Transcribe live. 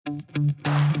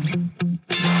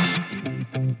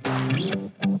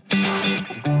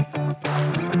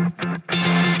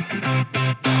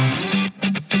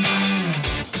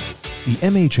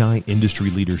MHI Industry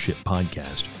Leadership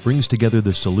Podcast brings together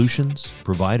the solutions,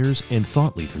 providers, and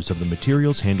thought leaders of the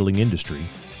materials handling industry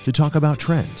to talk about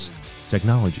trends,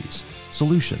 technologies,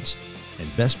 solutions, and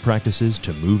best practices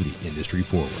to move the industry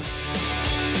forward.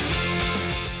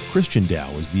 Christian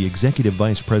Dow is the Executive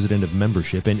Vice President of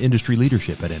Membership and Industry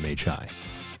Leadership at MHI.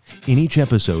 In each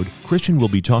episode, Christian will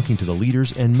be talking to the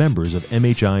leaders and members of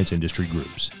MHI's industry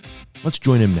groups. Let's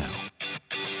join him now.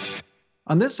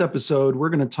 On this episode,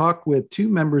 we're going to talk with two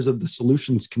members of the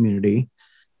solutions community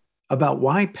about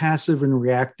why passive and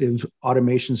reactive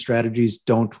automation strategies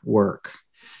don't work.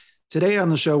 Today on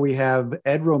the show, we have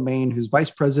Ed Romaine, who's Vice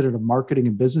President of Marketing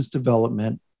and Business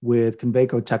Development with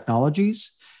Conveco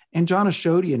Technologies, and John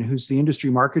Ashodian, who's the Industry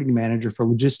Marketing Manager for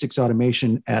Logistics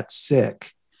Automation at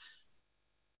SICK.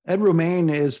 Ed Romaine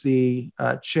is the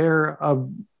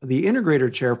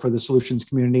Integrator Chair for the Solutions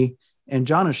Community, and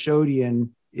John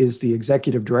Ashodian is the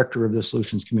Executive Director of the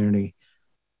Solutions Community.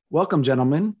 Welcome,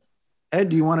 gentlemen. Ed,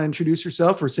 do you want to introduce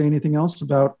yourself or say anything else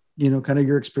about, kind of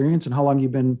your experience and how long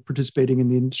you've been participating in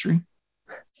the industry?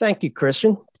 Thank you,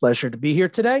 Christian. Pleasure to be here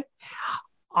today.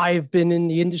 I've been in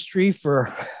the industry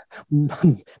for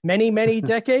many, many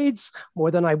decades,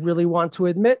 more than I really want to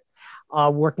admit,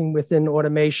 working within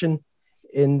automation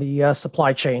in the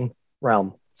supply chain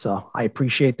realm. So I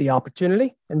appreciate the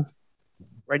opportunity and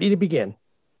ready to begin.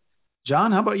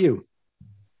 John, how about you?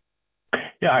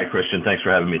 Yeah, hi, Christian. Thanks for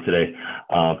having me today.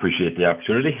 Appreciate the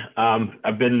opportunity.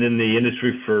 I've been in the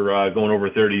industry for going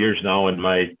over 30 years now, and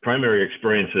my primary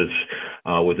experience is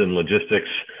within logistics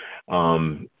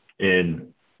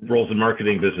in roles in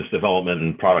marketing, business development,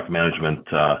 and product management,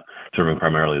 serving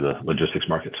primarily the logistics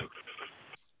markets.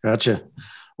 Gotcha.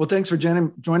 Well, thanks for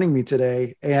joining me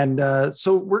today. And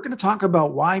so we're going to talk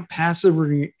about why passive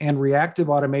and reactive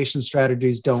automation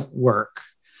strategies don't work.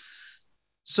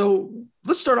 So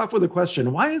let's start off with a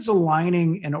question. Why is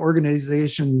aligning an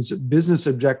organization's business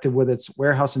objective with its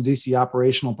warehouse and DC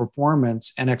operational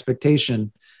performance and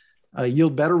expectation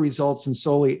yield better results than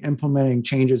solely implementing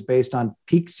changes based on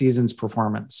peak season's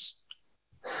performance?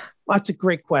 Well, that's a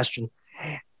great question.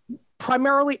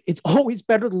 Primarily, it's always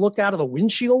better to look out of the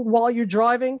windshield while you're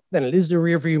driving than it is the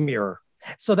rearview mirror.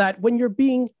 So that when you're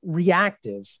being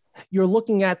reactive, you're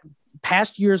looking at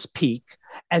past year's peak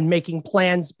and making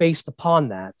plans based upon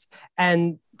that.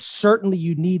 And certainly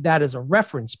you need that as a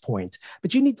reference point,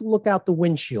 but you need to look out the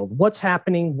windshield. What's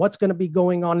happening? What's going to be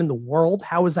going on in the world?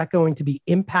 How is that going to be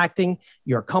impacting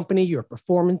your company, your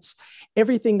performance?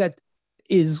 Everything that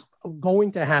is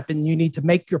going to happen, you need to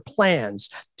make your plans,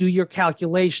 do your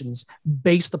calculations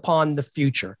based upon the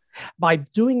future. By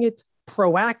doing it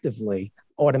proactively,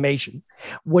 automation,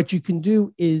 what you can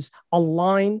do is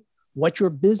align what your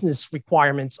business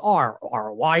requirements are,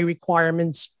 ROI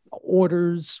requirements,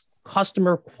 orders,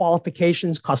 customer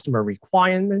qualifications, customer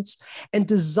requirements, and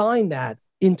design that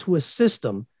into a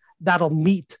system that'll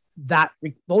meet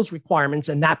those requirements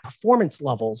and that performance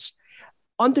levels,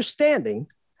 understanding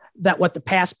that what the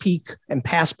past peak and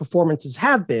past performances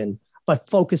have been, but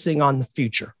focusing on the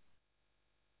future.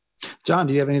 John,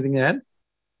 do you have anything to add?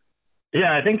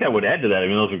 Yeah, I think I would add to that. I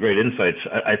mean, those are great insights.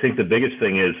 I think the biggest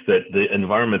thing is that the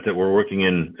environment that we're working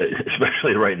in,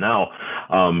 especially right now,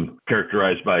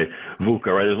 characterized by VUCA,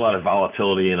 right? There's a lot of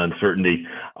volatility and uncertainty.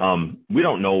 We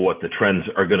don't know what the trends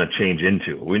are going to change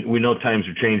into. We know times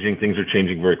are changing. Things are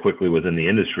changing very quickly within the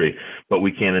industry, but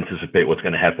we can't anticipate what's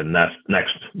going to happen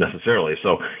next necessarily.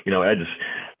 So, Ed's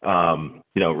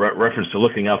reference to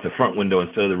looking out the front window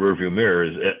instead of the rearview mirror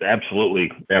is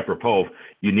absolutely apropos.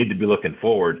 You need to be looking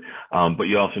forward, but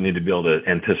you also need to be able to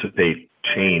anticipate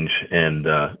change and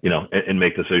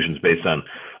make decisions based on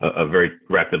a very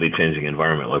rapidly changing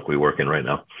environment like we work in right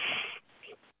now.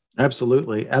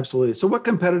 Absolutely. Absolutely. So what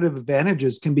competitive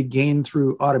advantages can be gained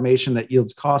through automation that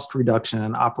yields cost reduction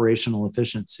and operational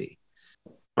efficiency?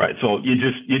 Right. So you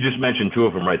just mentioned two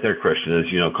of them right there, Christian, is,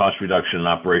 cost reduction and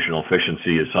operational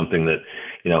efficiency is something that,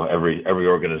 every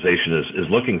organization is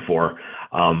looking for.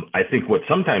 I think what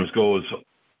sometimes goes,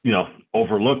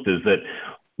 overlooked is that,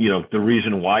 the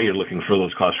reason why you're looking for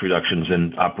those cost reductions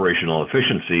and operational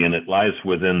efficiency, and it lies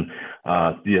within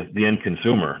the end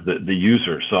consumer, the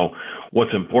user. So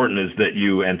what's important is that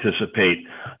you anticipate,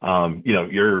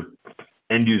 your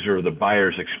end user or the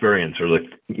buyer's experience or the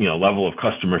level of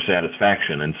customer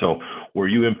satisfaction. And so where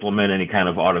you implement any kind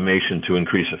of automation to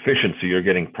increase efficiency, you're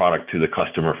getting product to the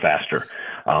customer faster.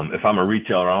 If I'm a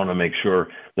retailer, I want to make sure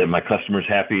that my customer's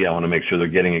happy. I want to make sure they're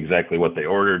getting exactly what they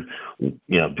ordered,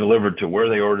 delivered to where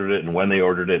they ordered it and when they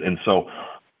ordered it. And so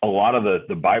a lot of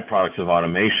the byproducts of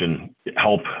automation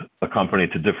help a company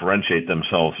to differentiate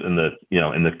themselves in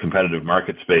the competitive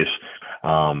market space.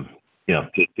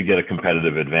 to get a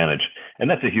competitive advantage. And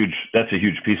that's a huge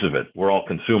piece of it. We're all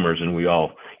consumers, and we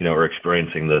all, are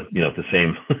experiencing the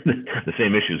same, the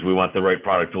same issues. We want the right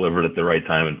product delivered at the right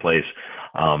time and place.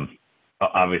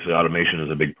 Obviously, automation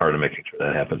is a big part of making sure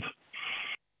that happens.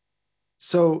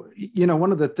 So,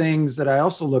 one of the things that I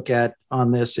also look at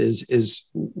on this is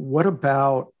what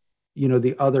about,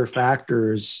 the other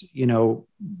factors, Ed,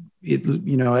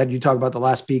 you talk about the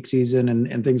last peak season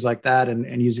and things like that,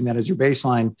 and using that as your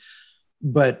baseline.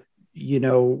 But,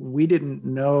 we didn't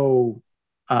know,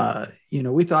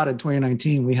 we thought in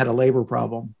 2019 we had a labor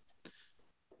problem.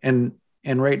 And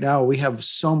right now we have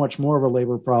so much more of a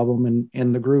labor problem.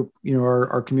 And the group,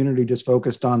 our community just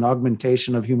focused on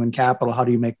augmentation of human capital. How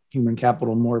do you make human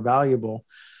capital more valuable?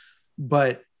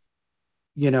 But,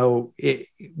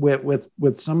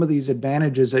 with some of these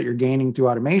advantages that you're gaining through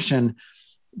automation,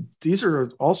 these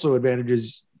are also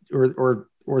advantages or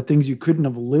things you couldn't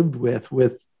have lived with,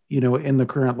 in the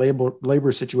current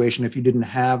labor situation if you didn't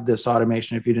have this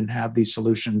automation, if you didn't have these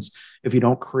solutions, if you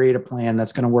don't create a plan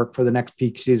that's going to work for the next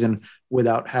peak season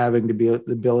without having to be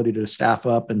the ability to staff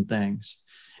up and things.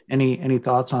 Any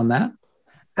thoughts on that?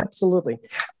 Absolutely.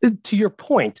 To your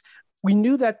point, we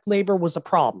knew that labor was a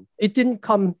problem. It didn't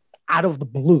come out of the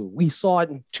blue. We saw it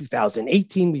in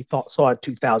 2018. We saw it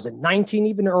 2019,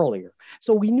 even earlier.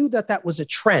 So we knew that was a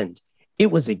trend. It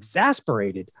was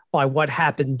exacerbated by what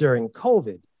happened during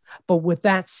COVID. But with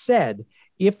that said,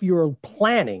 if you're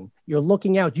planning, you're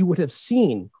looking out, you would have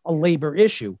seen a labor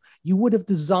issue. You would have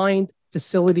designed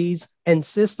facilities and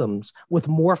systems with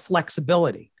more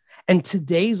flexibility. And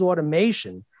today's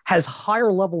automation has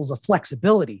higher levels of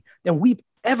flexibility than we've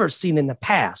ever seen in the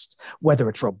past, whether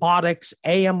it's robotics,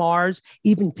 AMRs,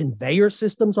 even conveyor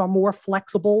systems are more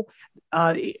flexible.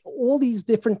 All these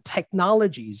different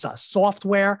technologies,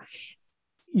 software,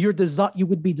 you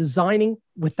would be designing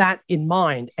with that in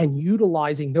mind and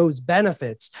utilizing those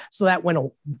benefits so that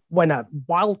when a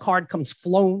wild card comes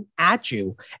flown at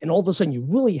you and all of a sudden you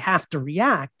really have to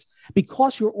react,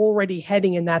 because you're already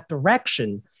heading in that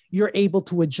direction, you're able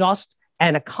to adjust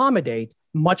and accommodate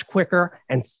much quicker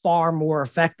and far more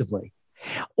effectively.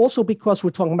 Also, because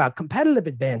we're talking about competitive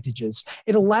advantages,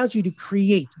 it allows you to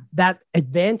create that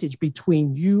advantage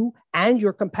between you and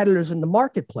your competitors in the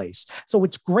marketplace. So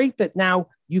it's great that now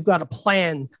you've got a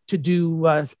plan to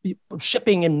do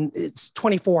shipping and it's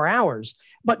 24 hours,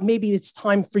 but maybe it's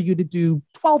time for you to do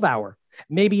 12-hour.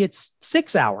 Maybe it's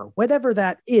 6-hour, whatever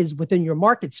that is within your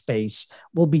market space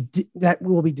will be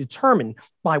determined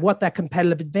by what that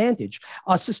competitive advantage.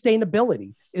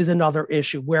 Sustainability is another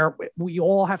issue where we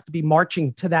all have to be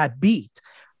marching to that beat.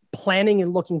 Planning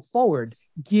and looking forward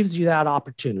gives you that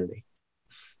opportunity.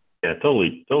 Yeah,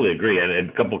 totally agree. And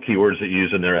a couple of key words that you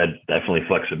use in there, Ed, definitely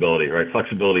flexibility, right?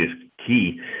 Flexibility is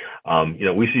key.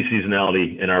 We see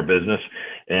seasonality in our business,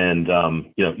 and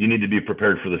you need to be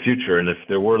prepared for the future. And if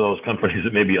there were those companies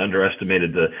that maybe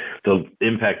underestimated the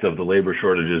impact of the labor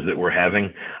shortages that we're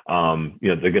having,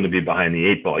 they're going to be behind the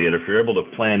eight ball. Yet if you're able to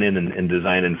plan in and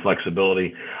design in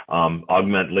flexibility,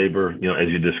 augment labor, as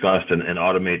you discussed, and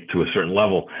automate to a certain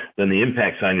level, then the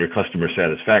impacts on your customer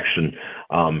satisfaction,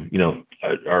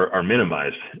 are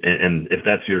minimized. And if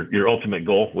that's your ultimate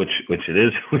goal, which it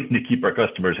is, we need to keep our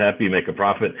customers happy, make a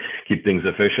profit, keep things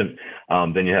efficient,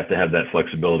 then you have to have that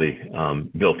flexibility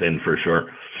built in for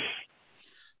sure.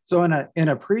 So in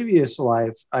a previous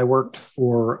life, I worked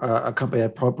for a company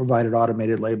that provided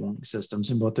automated labeling systems,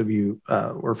 and both of you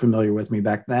were familiar with me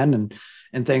back then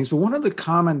and things. But one of the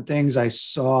common things I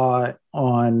saw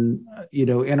on,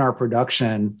 in our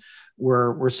production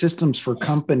were systems for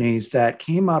companies that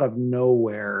came out of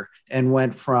nowhere and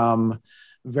went from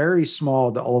very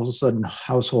small to all of a sudden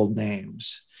household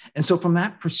names. And so from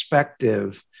that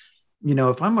perspective,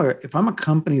 if I'm a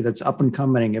company that's up and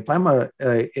coming, if I'm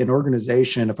an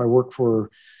organization, if I work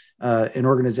for an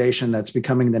organization that's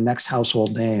becoming the next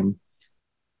household name,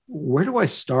 where do I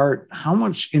start? How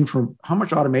much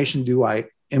automation do I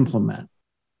implement?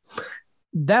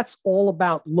 That's all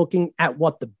about looking at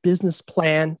what the business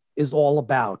plan is all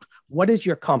about. What is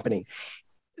your company?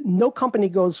 No company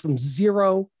goes from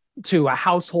zero to a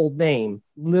household name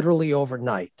literally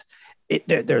overnight.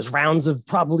 There's rounds of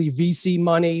probably VC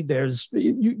money.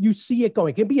 You see it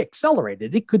going. It can be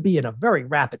accelerated. It could be at a very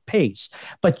rapid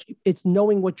pace, but it's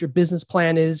knowing what your business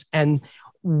plan is and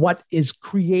what is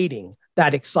creating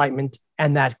that excitement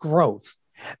and that growth.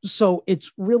 So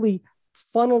it's really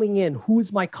funneling in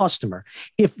who's my customer.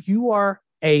 If you are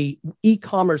a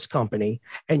e-commerce company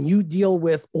and you deal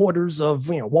with orders of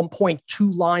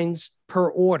 1.2 lines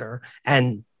per order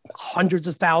and hundreds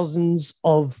of thousands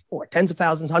or tens of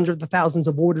thousands, hundreds of thousands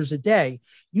of orders a day,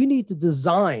 you need to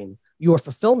design your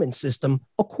fulfillment system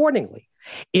accordingly.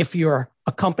 If you're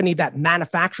a company that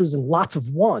manufactures in lots of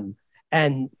one,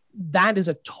 and that is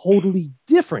a totally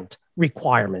different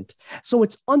requirement. So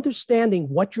it's understanding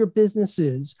what your business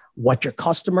is, what your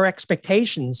customer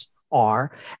expectations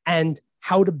are, and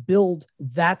how to build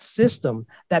that system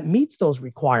that meets those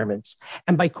requirements.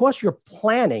 And because you're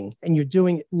planning and you're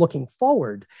doing it looking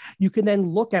forward, you can then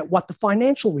look at what the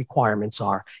financial requirements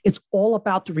are. It's all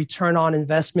about the return on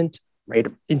investment,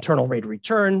 internal rate of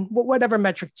return, whatever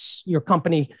metrics your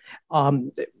company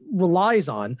relies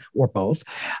on, or both.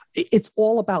 It's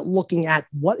all about looking at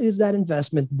what is that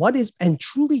investment, and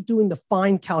truly doing the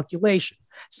fine calculation.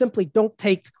 Simply don't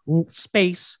take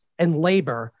space and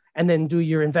labor and then do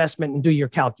your investment and do your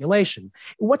calculation.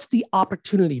 What's the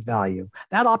opportunity value?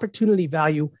 That opportunity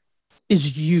value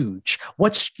is huge.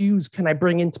 What SKUs can I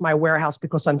bring into my warehouse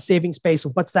because I'm saving space?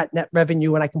 What's that net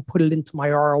revenue? And I can put it into my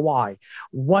ROI.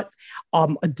 What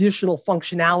additional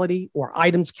functionality or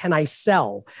items can I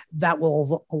sell that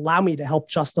will allow me to help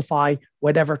justify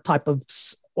whatever type of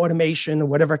automation or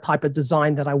whatever type of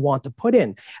design that I want to put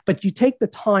in? But you take the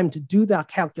time to do that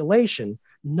calculation,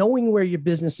 knowing where your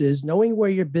business is, knowing where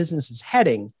your business is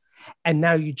heading, and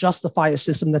now you justify a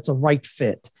system that's a right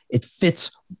fit. It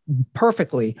fits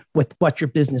perfectly with what your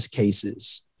business case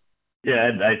is.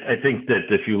 Yeah, I think that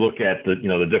if you look at the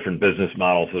different business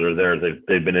models that are there,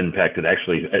 they've been impacted,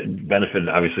 actually benefited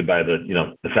obviously by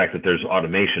the fact that there's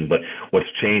automation. But what's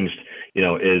changed,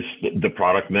 is the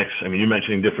product mix. I mean, you're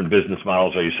mentioning different business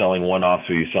models. Are you selling one-offs?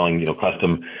 Are you selling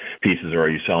custom pieces? Or are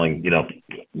you selling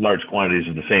large quantities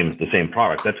of the same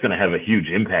product? That's going to have a huge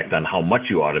impact on how much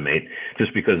you automate,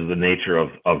 just because of the nature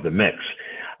of the mix.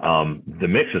 The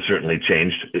mix has certainly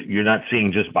changed. You're not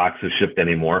seeing just boxes shipped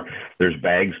anymore. There's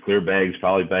bags, clear bags,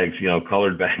 poly bags,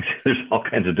 colored bags. There's all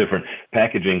kinds of different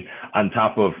packaging on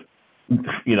top of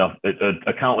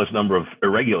a countless number of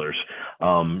irregulars,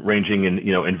 ranging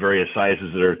in various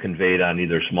sizes that are conveyed on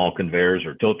either small conveyors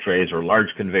or tilt trays or large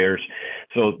conveyors.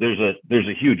 So there's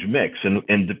a huge mix,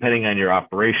 and depending on your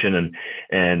operation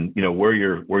and where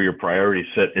your priorities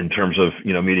sit in terms of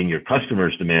meeting your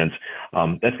customers' demands,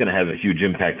 that's going to have a huge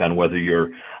impact on whether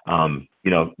you're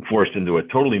forced into a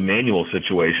totally manual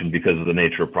situation because of the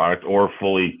nature of product, or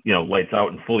fully lights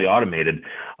out and fully automated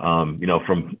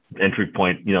from entry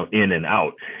point in and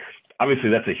out. Obviously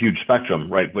that's a huge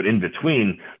spectrum, right? But in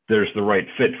between, there's the right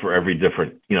fit for every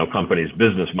different company's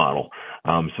business model.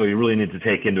 So you really need to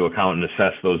take into account and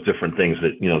assess those different things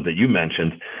that that you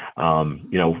mentioned.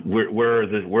 Where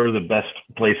are the best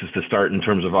places to start in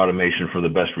terms of automation for the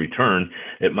best return?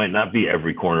 It might not be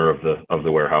every corner of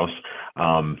the warehouse.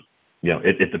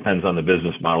 It depends on the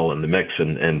business model and the mix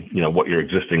and what your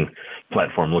existing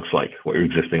platform looks like, what your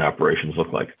existing operations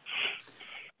look like.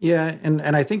 Yeah.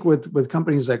 And I think with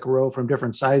companies that grow from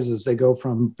different sizes, they go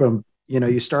from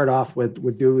you start off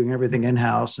with doing everything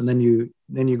in-house, and then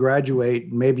you graduate,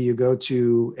 and maybe you go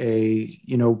to a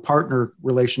partner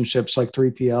relationships like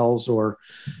 3PLs or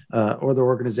the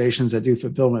organizations that do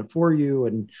fulfillment for you,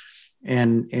 and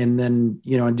then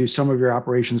and do some of your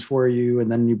operations for you,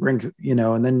 and then you bring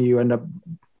and then you end up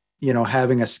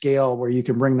having a scale where you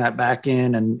can bring that back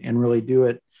in and really do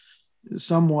it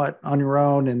somewhat on your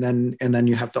own, and then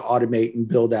you have to automate and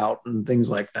build out and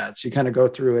things like that. So you kind of go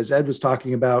through, as Ed was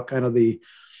talking about, kind of the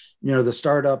the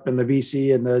startup and the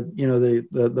VC and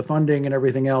the funding and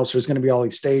everything else. There's going to be all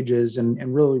these stages,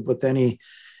 and really with any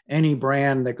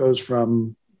brand that goes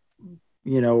from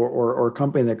or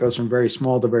company that goes from very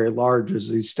small to very large,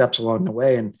 there's these steps along the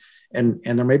way, and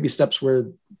there may be steps where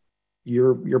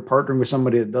you're partnering with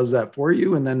somebody that does that for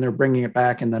you, and then they're bringing it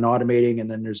back and then automating,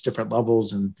 and then there's different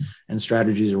levels and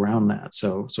strategies around that.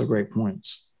 So great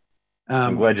points.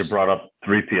 I'm glad you brought up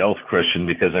 3PLs, Christian,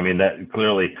 because I mean that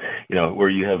clearly, where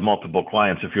you have multiple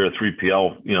clients, if you're a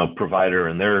 3PL, provider,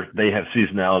 and they have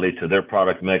seasonality to their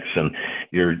product mix, and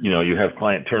you have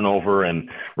client turnover and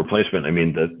replacement. I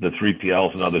mean, the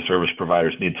 3PLs and other service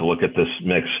providers need to look at this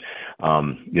mix.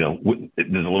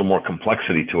 There's a little more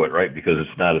complexity to it, right? Because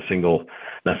it's not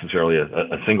necessarily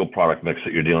a single product mix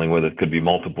that you're dealing with. It could be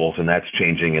multiples, and that's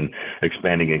changing and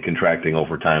expanding and contracting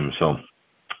over time. So.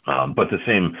 But the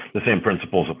same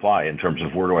principles apply in terms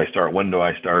of where do I start, when do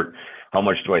I start, how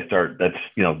much do I start? That's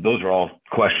those are all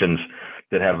questions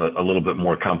that have a little bit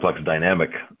more complex dynamic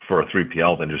for a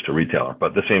 3PL than just a retailer,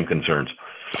 but the same concerns.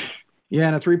 Yeah,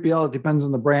 and a 3PL, it depends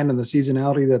on the brand and the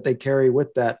seasonality that they carry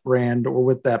with that brand or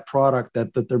with that product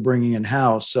that they're bringing in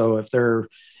house. So if they're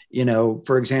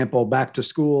for example, back to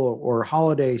school or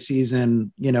holiday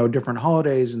season, different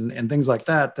holidays and things like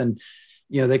that, then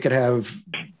they could have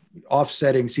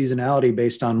offsetting seasonality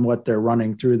based on what they're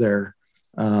running through their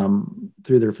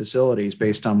through their facilities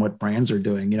based on what brands are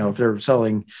doing. If they're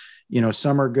selling,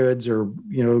 summer goods or,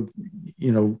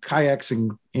 kayaks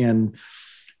and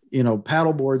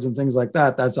paddle boards and things like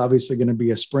that, that's obviously going to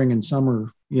be a spring and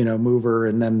summer, mover.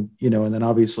 And then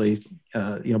obviously,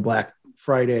 Black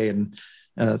Friday and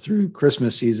through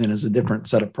Christmas season is a different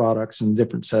set of products and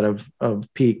different set of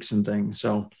peaks and things.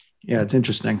 So yeah, it's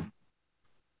interesting.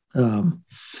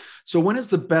 So when is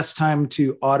the best time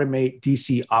to automate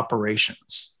DC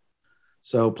operations?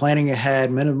 So planning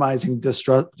ahead, minimizing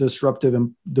disruptive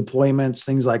deployments,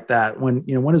 things like that. When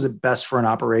is it best for an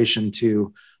operation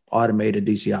to automate a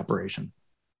DC operation?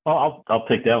 Well, I'll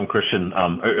take that one, Christian,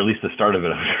 or at least the start of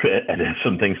it. I have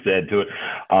some things to add to it.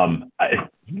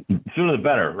 Sooner the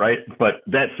better, right? But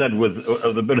that said, with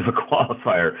a bit of a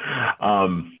qualifier,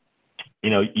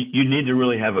 you need to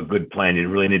really have a good plan. You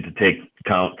really need to take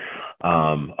account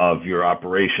of your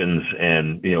operations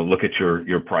and look at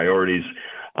your priorities,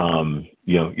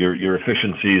 your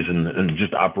efficiencies and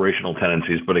just operational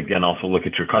tendencies. But again, also look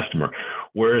at your customer.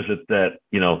 Where is it that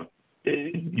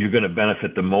you're going to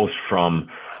benefit the most from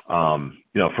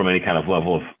any kind of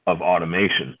level of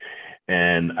automation?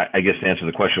 And I guess to answer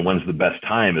the question, when's the best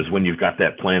time, is when you've got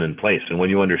that plan in place and when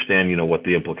you understand, what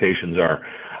the implications are,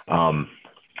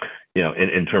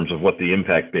 in terms of what the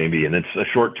impact may be. And it's a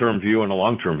short-term view and a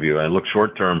long-term view. I look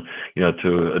short-term,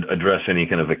 to address any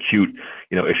kind of acute,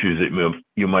 issues that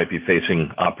you might be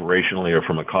facing operationally or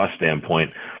from a cost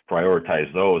standpoint,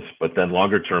 prioritize those. But then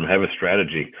longer-term, have a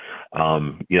strategy,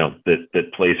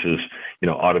 that places,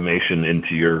 automation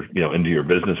into your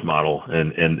business model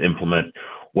and implement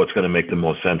what's going to make the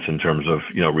most sense in terms of,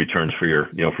 returns for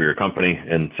your company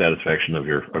and satisfaction of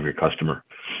your customer.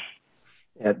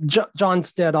 Yeah,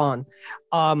 John's dead on.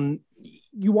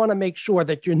 You want to make sure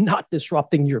that you're not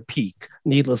disrupting your peak.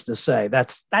 Needless to say,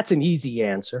 that's an easy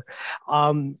answer.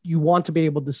 You want to be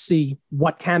able to see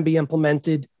what can be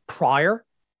implemented prior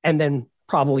and then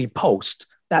probably post.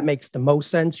 That makes the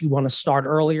most sense. You want to start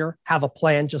earlier, have a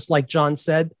plan, just like John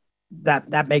said.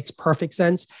 That makes perfect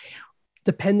sense.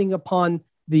 Depending upon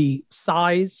the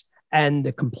size and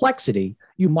the complexity,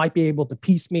 you might be able to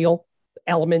piecemeal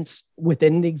elements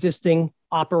within an existing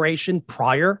operation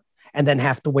prior and then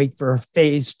have to wait for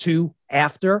phase 2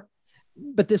 after.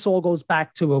 But this all goes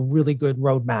back to a really good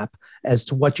roadmap as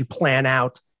to what you plan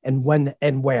out and when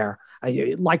and where.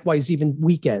 Likewise, even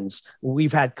weekends.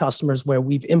 We've had customers where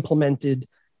we've implemented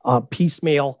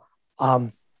piecemeal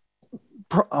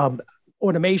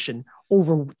automation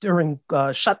over during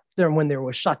when there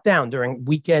was shutdown during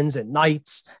weekends and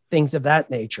nights, things of that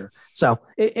nature. So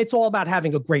it's all about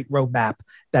having a great roadmap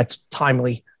that's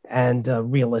timely and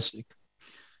realistic.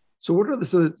 So what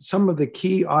are some of the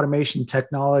key automation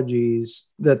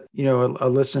technologies that, a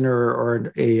listener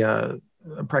or a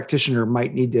practitioner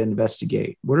might need to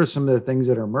investigate? What are some of the things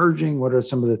that are emerging? What are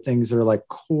some of the things that are like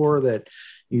core that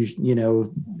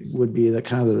would be the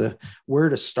kind of the where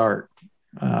to start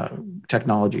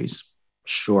technologies?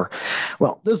 Sure.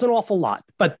 Well, there's an awful lot,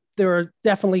 but there are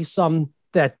definitely some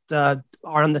that are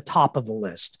on the top of the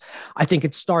list. I think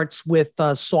it starts with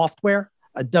software,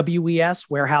 WES,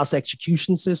 warehouse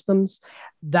execution systems.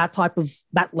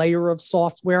 That layer of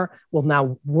software will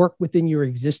now work within your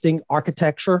existing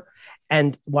architecture.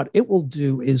 And what it will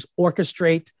do is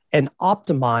orchestrate and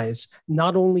optimize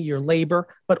not only your labor,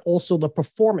 but also the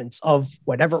performance of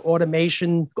whatever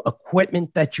automation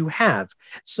equipment that you have,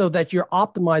 so that you're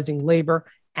optimizing labor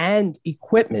and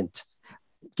equipment,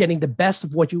 getting the best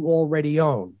of what you already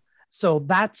own. So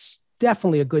that's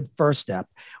definitely a good first step.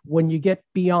 When you get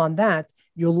beyond that,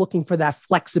 you're looking for that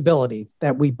flexibility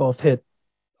that we both hit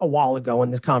a while ago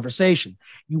in this conversation.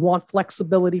 You want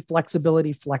flexibility,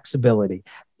 flexibility, flexibility.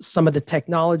 Some of the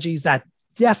technologies that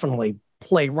definitely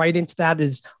play right into that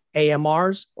is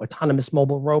AMRs, autonomous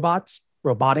mobile robots,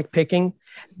 robotic picking.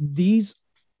 These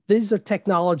are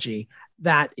technology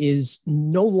that is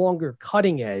no longer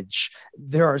cutting edge.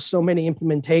 There are so many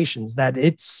implementations that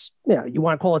it's, you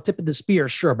want to call it tip of the spear,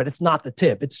 sure, but it's not the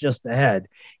tip, it's just the head.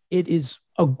 It is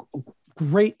a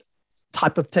great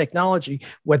type of technology,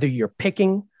 whether you're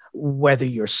picking, whether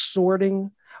you're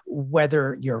sorting,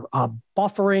 whether you're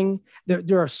buffering.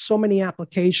 There are so many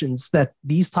applications that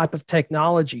these type of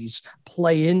technologies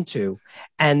play into.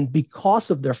 And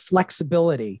because of their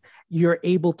flexibility, you're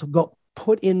able to go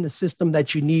put in the system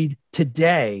that you need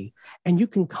today, and you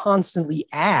can constantly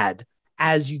add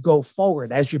as you go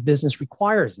forward, as your business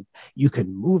requires it. You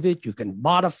can move it, you can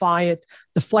modify it.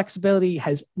 The flexibility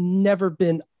has never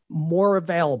been more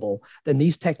available than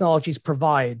these technologies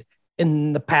provide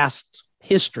in the past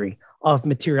history of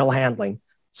material handling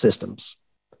systems.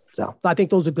 So I think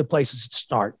those are good places to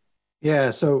start.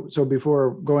 Yeah. So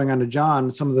before going on to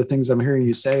John, some of the things I'm hearing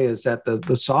you say is that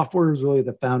the software is really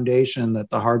the foundation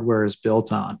that the hardware is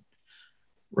built on,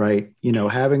 right?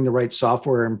 Having the right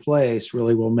software in place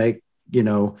really will make, it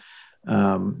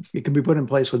can be put in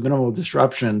place with minimal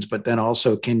disruptions, but then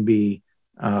also can be,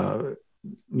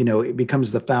 it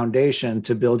becomes the foundation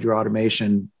to build your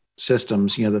automation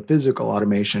systems, the physical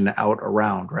automation out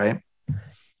around, right?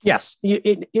 Yes,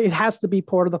 it has to be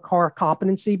part of the core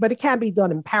competency, but it can be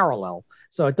done in parallel.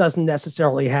 So it doesn't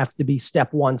necessarily have to be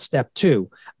step one, step two,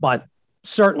 but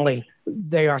certainly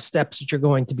they are steps that you're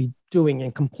going to be doing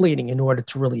and completing in order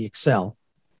to really excel.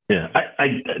 Yeah,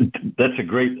 that's a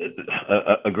great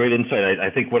insight. I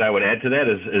think what I would add to that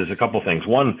is a couple things.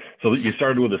 One, so you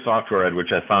started with the software, Ed,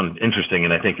 which I found interesting,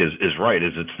 and I think is right.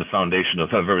 Is it's the foundation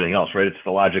of everything else, right? It's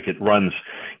the logic. It runs,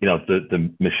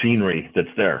 the machinery that's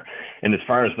there. And as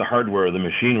far as the hardware, the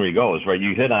machinery goes, right?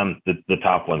 You hit on the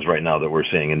top ones right now that we're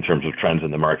seeing in terms of trends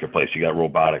in the marketplace. You got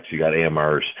robotics, you got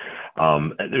AMRs.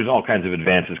 There's all kinds of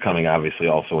advances coming, obviously,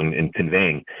 also in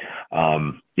conveying.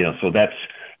 So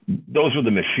those are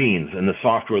the machines, and the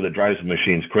software that drives the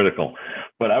machines critical.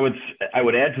 But I would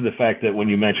add to the fact that when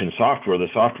you mention software, the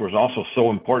software is also so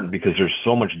important because there's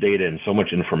so much data and so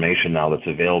much information now that's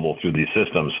available through these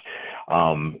systems.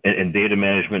 And data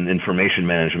management and information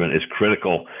management is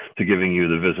critical to giving you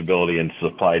the visibility into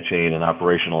supply chain and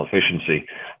operational efficiency.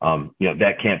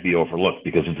 That can't be overlooked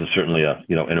because it's certainly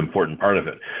an important part of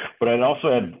it. But I'd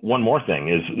also add one more thing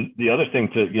is the other thing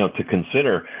to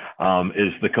consider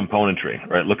is the componentry,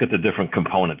 right? Look at the different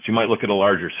components. You might look at a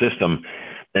larger system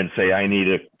and say, I need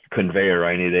a conveyor,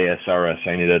 I need ASRS,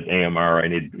 I need an AMR, I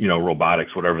need,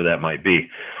 robotics, whatever that might be.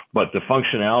 But the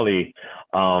functionality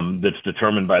that's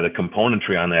determined by the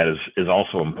componentry on that is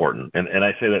also important. And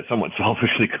I say that somewhat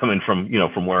selfishly coming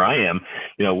from where I am.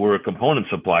 We're a component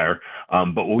supplier,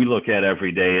 but what we look at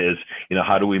every day is,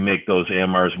 how do we make those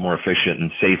AMRs more efficient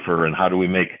and safer? And how do we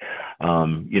make,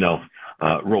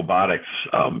 robotics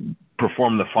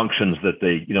perform the functions that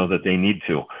they need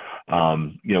to?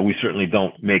 We certainly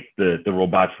don't make the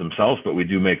robots themselves, but we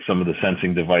do make some of the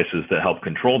sensing devices that help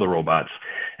control the robots.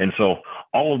 And so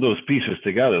all of those pieces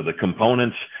together, the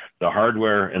components, the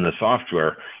hardware, and the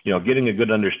software, getting a good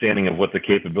understanding of what the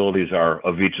capabilities are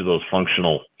of each of those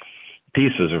functional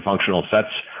pieces or functional sets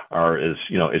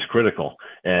is critical.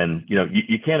 And,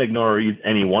 you can't ignore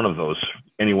any one of those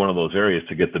areas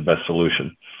to get the best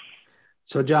solution.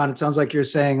 So, John, it sounds like you're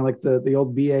saying like the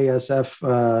old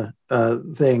BASF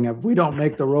thing of we don't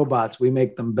make the robots, we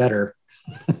make them better.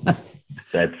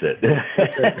 That's it.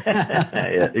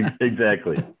 Yeah,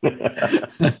 exactly.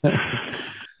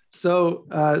 So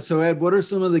Ed, what are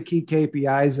some of the key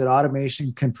KPIs that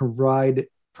automation can provide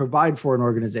for an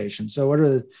organization? So what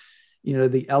are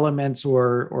the elements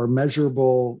or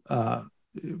measurable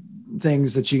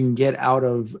things that you can get out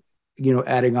of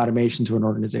adding automation to an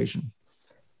organization?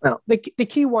 Well, the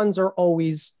key ones are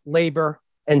always labor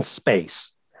and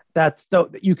space.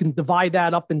 You can divide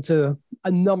that up into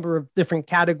a number of different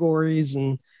categories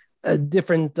and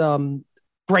different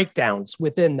breakdowns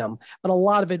within them. But a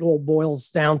lot of it all boils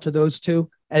down to those two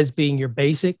as being your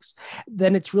basics.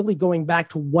 Then it's really going back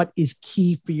to what is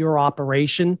key for your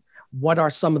operation. What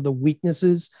are some of the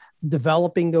weaknesses?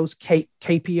 Developing those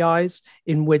KPIs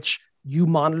in which you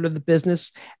monitor the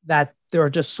business, that there are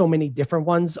just so many different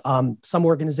ones. Some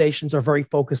organizations are very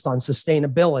focused on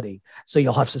sustainability. So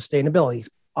you'll have sustainability,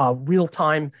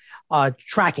 real-time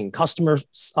tracking, customer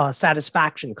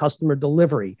satisfaction, customer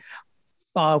delivery,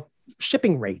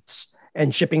 shipping rates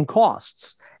and shipping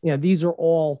costs. These are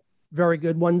all very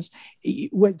good ones.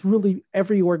 What really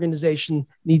every organization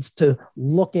needs to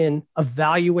look in,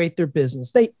 evaluate their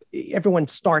business. Everyone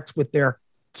starts with their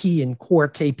key and core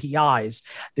KPIs.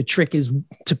 The trick is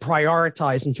to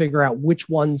prioritize and figure out which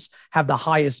ones have the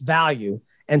highest value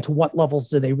and to what levels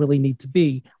do they really need to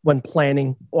be when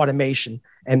planning automation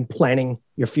and planning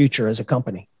your future as a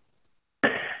company.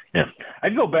 Yeah,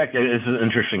 I'd go back. It's an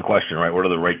interesting question, right? What are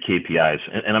the right KPIs?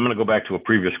 And I'm going to go back to a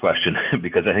previous question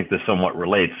because I think this somewhat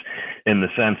relates in the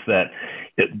sense that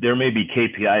there may be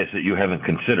KPIs that you haven't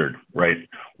considered, right?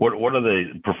 What are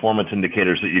the performance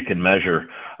indicators that you can measure,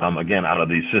 again, out of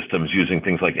these systems using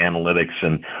things like analytics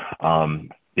and,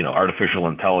 artificial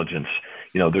intelligence?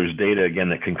 There's data, again,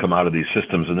 that can come out of these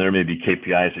systems, and there may be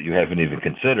KPIs that you haven't even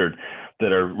considered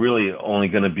that are really only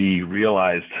going to be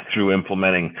realized through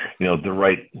implementing,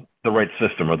 the right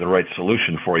system or the right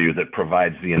solution for you that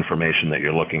provides the information that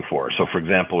you're looking for. So, for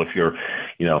example, if you're,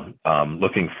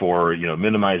 looking for,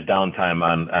 minimized downtime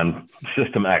on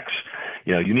system X,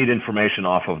 you need information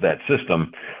off of that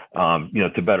system,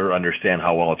 to better understand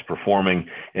how well it's performing,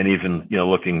 and even,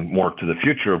 looking more to the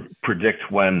future,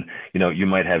 predict when, you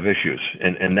might have issues.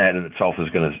 And that in itself is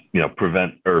going to,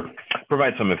 prevent or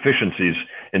provide some efficiencies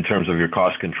in terms of your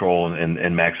cost control and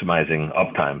maximizing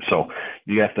uptime. So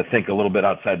you have to think a little bit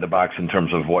outside the box in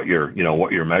terms of what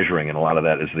you're measuring. And a lot of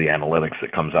that is the analytics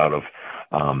that comes out of,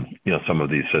 some of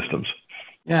these systems.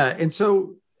 Yeah. And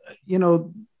so,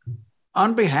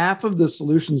 on behalf of the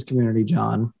solutions community,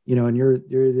 John, and you're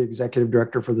the executive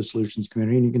director for the solutions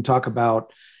community, and you can talk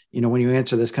about, when you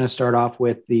answer this, kind of start off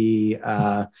with the,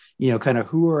 kind of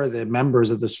who are the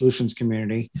members of the solutions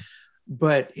community.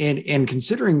 But in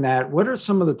considering that, what are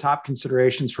some of the top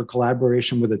considerations for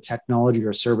collaboration with a technology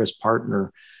or service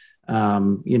partner?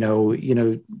 So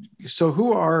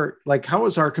how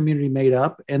is our community made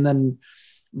up? And then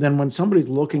when somebody's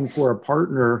looking for a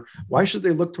partner, why should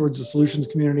they look towards the solutions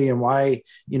community, and why,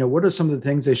 what are some of the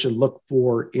things they should look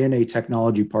for in a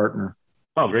technology partner?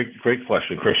 Oh, great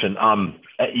question, Christian.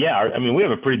 We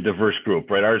have a pretty diverse group,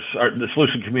 right? The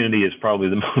solution community is probably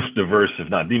the most diverse, if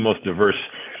not the most diverse,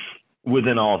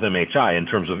 within all of MHI in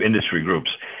terms of industry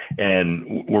groups.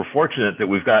 And we're fortunate that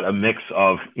we've got a mix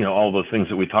of, all those things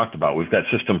that we talked about. We've got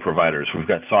system providers, we've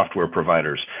got software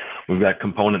providers, we've got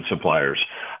component suppliers,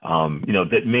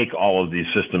 that make all of these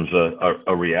systems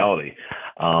a reality.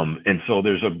 And so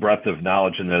there's a breadth of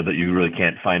knowledge in there that you really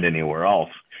can't find anywhere else.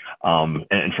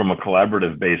 And from a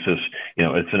collaborative basis,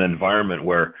 it's an environment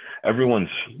where everyone's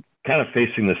kind of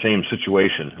facing the same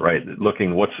situation, right?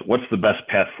 Looking what's the best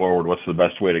path forward, what's the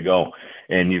best way to go.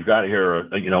 And you've got here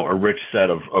a rich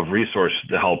set of resources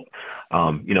to help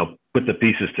put the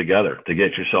pieces together to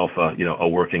get yourself a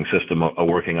working system, a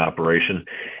working operation.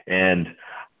 And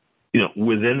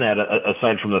within that,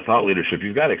 aside from the thought leadership,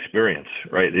 you've got experience,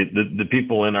 right? The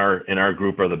people in our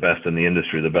group are the best in the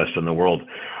industry, the best in the world,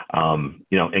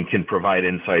 and can provide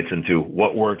insights into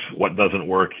what works, what doesn't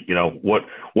work,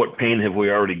 what pain have we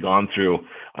already gone through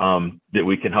that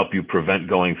we can help you prevent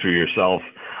going through yourself.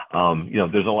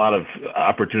 There's a lot of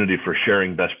opportunity for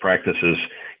sharing best practices,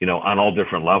 on all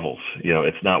different levels.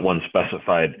 It's not one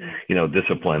specified,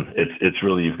 discipline. It's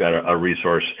really, you've got a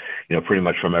resource, pretty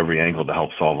much from every angle to help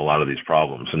solve a lot of these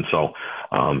problems. And so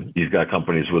you've got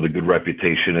companies with a good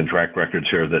reputation and track records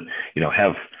here that,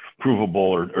 have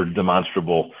provable or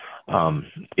demonstrable,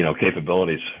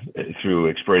 capabilities through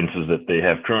experiences that they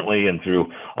have currently and through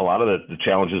a lot of the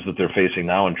challenges that they're facing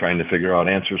now and trying to figure out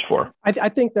answers for. I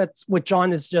think that's what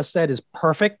John has just said is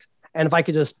perfect. And if I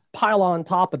could just pile on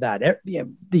top of that,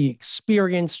 the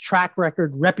experience, track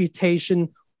record,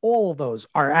 reputation, all of those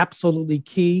are absolutely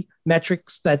key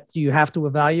metrics that you have to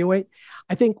evaluate.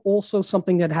 I think also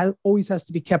something that always has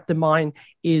to be kept in mind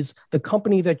is the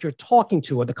company that you're talking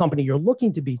to or the company you're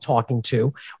looking to be talking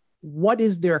to. What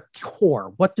is their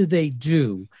core? What do they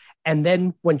do? And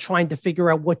then when trying to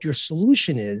figure out what your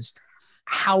solution is,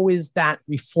 how is that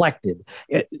reflected?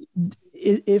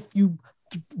 If you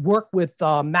work with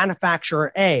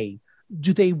manufacturer A,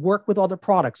 do they work with other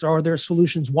products? Or are their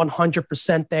solutions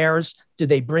 100% theirs? Do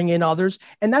they bring in others?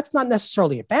 And that's not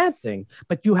necessarily a bad thing,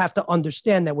 but you have to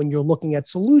understand that when you're looking at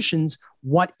solutions,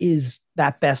 what is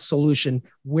that best solution?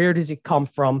 Where does it come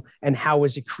from? And how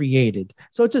is it created?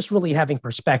 So it's just really having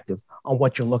perspective on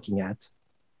what you're looking at.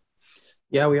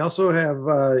 Yeah, we also have,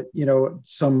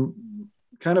 some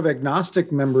kind of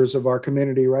agnostic members of our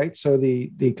community, right? So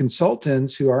the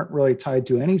consultants who aren't really tied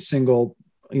to any single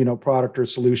product or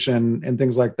solution and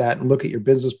things like that, and look at your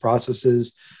business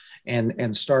processes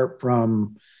and start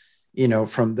from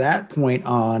that point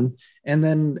on. And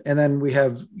then we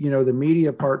have, the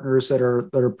media partners that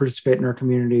are participating in our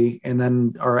community, and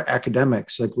then our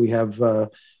academics. Like we have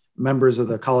members of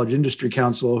the College Industry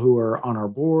Council who are on our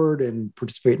board and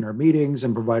participate in our meetings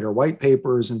and provide our white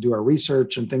papers and do our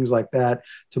research and things like that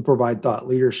to provide thought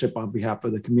leadership on behalf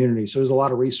of the community. So there's a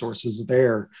lot of resources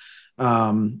there.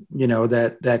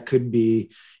 That could be,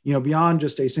 beyond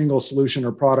just a single solution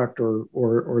or product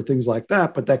or things like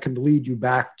that, but that can lead you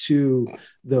back to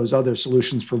those other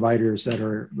solutions providers that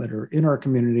are in our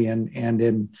community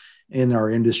and in our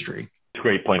industry.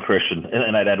 Great point, Christian.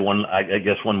 And I'd add one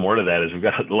more to that is we've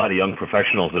got a lot of young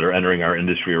professionals that are entering our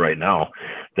industry right now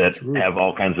that have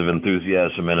all kinds of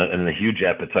enthusiasm and a huge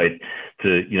appetite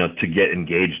to get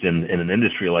engaged in an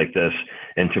industry like this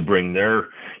and to bring their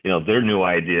new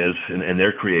ideas and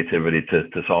their creativity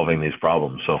to solving these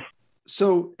problems.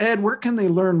 So Ed, where can they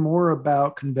learn more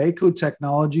about Conveco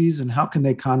Technologies and how can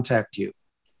they contact you?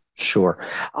 Sure.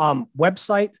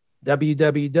 Website,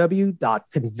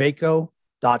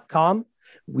 www.conveco.com.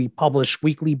 We publish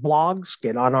weekly blogs,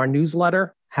 get on our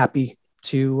newsletter. Happy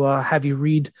to have you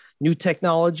read, new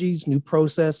technologies, new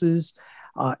processes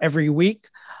every week.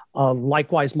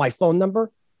 Likewise, my phone number,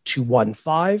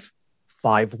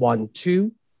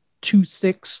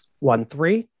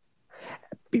 215-512-2613.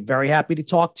 Be very happy to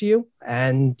talk to you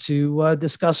and to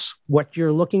discuss what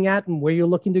you're looking at and where you're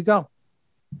looking to go.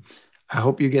 I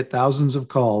hope you get thousands of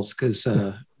calls, because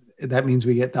that means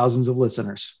we get thousands of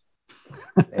listeners.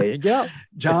 There you go.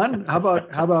 John, how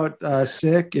about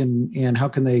SICK, and how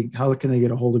can they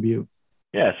get a hold of you?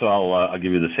 Yeah, so I'll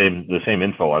give you the same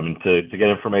info. I mean, to get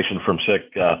information from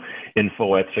SICK,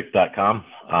 info@sick.com.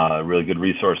 Really good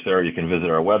resource there. You can visit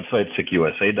our website,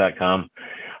 sickusa.com.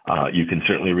 You can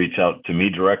certainly reach out to me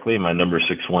directly. My number is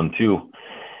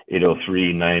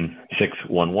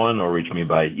 612-803-9611, or reach me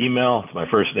by email. It's my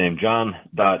first name,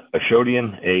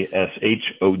 John.Ashodian,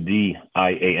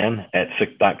 ASHODIAN,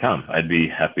 @sick.com. I'd be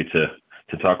happy to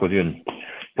talk with you and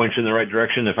point you in the right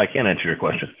direction if I can answer your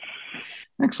question.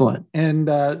 Excellent. And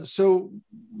so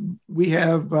we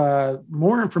have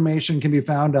more information can be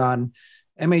found on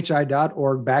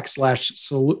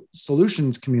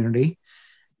mhi.org/solutions community.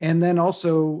 And then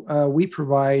also we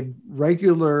provide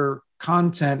regular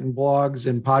content and blogs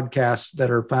and podcasts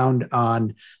that are found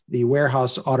on the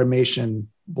warehouse automation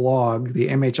blog, the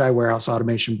MHI warehouse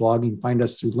automation blog. You can find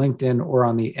us through LinkedIn or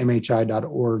on the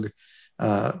mhi.org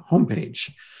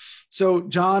homepage. So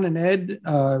John and Ed,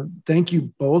 thank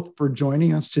you both for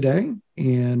joining us today.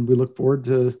 And we look forward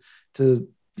to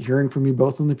hearing from you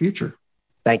both in the future.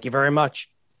 Thank you very much.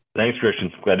 Thanks,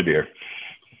 Christian. Glad to be here.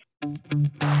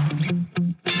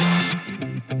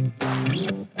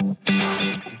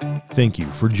 Thank you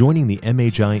for joining the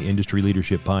MHI Industry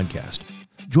Leadership Podcast.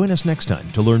 Join us next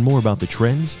time to learn more about the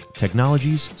trends,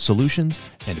 technologies, solutions,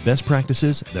 and best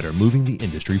practices that are moving the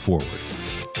industry forward.